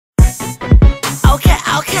Okay,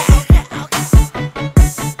 okay.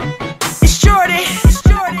 It's Jordan.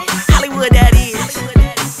 Hollywood, that is.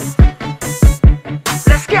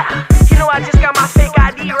 Let's go. You know I just got my fake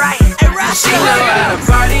ID right. Hey, Roscoe. She know how to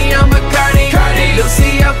party, I'm a Cardi.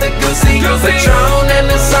 Lucy off the Goosey. Patron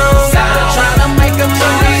in the song. Tryna make a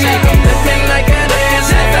movie. The thing like a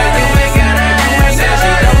dance. You ain't gotta ask.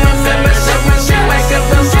 She don't remember shit when she wake up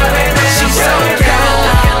and she's so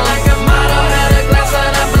cold. Looking like a model. Had a glass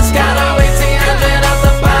of the Moscato. 1800 off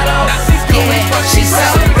the bottle. She's so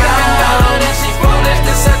cold. And she foolish.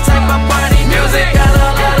 This her type of party music. Got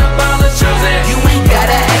a lot of ballers choosing. You ain't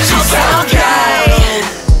gotta ask. She's so cold.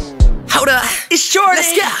 Hold up, it's Jordan.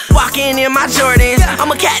 Let's go. Walking in my Jordans.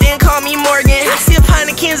 I'm a cat, then call me Morgan. I see a pint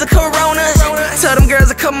of cans of Coronas. Tell them girls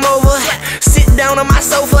to come over. Sit down on my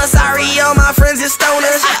sofa. Sorry, all my friends is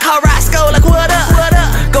stoners. I call Roscoe like, what up? What up?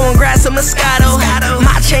 Go and grab some Moscato.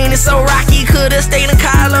 My chain is so rocky, could've stayed in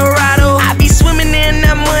Colorado. I be swimming in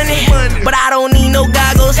that money, but I don't need no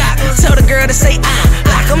goggles. Tell the girl to say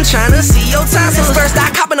like I'm tryna see your tonsils. First I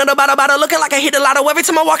cop another bottle, looking like I hit a lotto. Every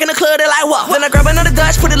time I walk in the club, they're like, whoa. Then I grab another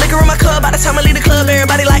Dutch, put the liquor in my cup. By the time I leave the club,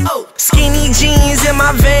 everybody like, oh. Skinny jeans and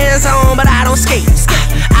my Vans on, but I don't skate.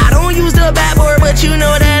 I don't use the backboard, but you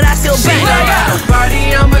know that I still bang. She know how to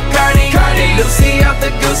party, I'm a Cardi. Lucy off the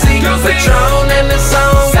Goosey. Patron in the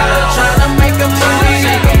song. Tryna make a movie.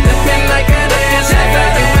 The thing like a dance. You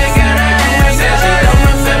ain't gotta ask. She don't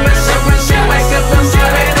remember shit when she wake up and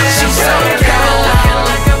she's so cold. Looking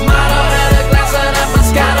like a model. Had a glass of the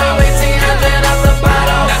Moscato. 1800 off the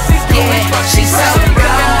bottle. She's so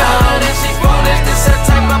cold. And she foolish. This her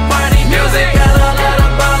type of party music. Got a lot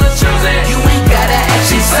of ballers choosing. You ain't gotta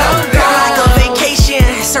ask. She's so cold. Like a vacation,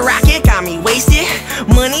 it's a rocket, got me wasted.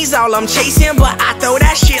 Money's all I'm chasing, but I throw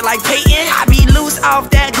that shit like Peyton. I be loose off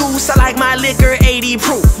that goose, I like my liquor 80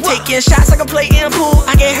 proof. Taking shots like I'm playing pool,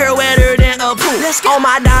 I get her wetter than a pool. All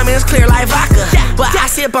my diamonds clear like vodka, but I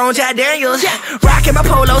sip on Jack Daniels. Rocking my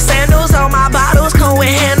polo sandals, all my bottles come with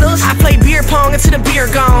handles. I play beer pong until the beer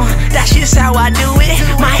gone, that's just how I do it.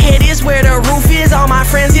 My head is where the roof is, all my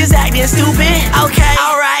friends is acting stupid. Okay,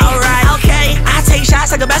 alright, okay. I take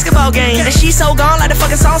shots like a basketball game, and she's so gone like the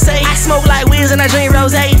fucking song say. I smoke like Wiz and I drink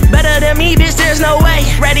rosé. Better than me, bitch, there's no way.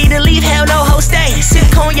 Ready to leave, hell no, ho stay. Sip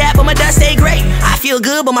cognac, but my dust stay great. I feel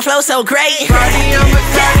good, but my flow so great. Party, I'm a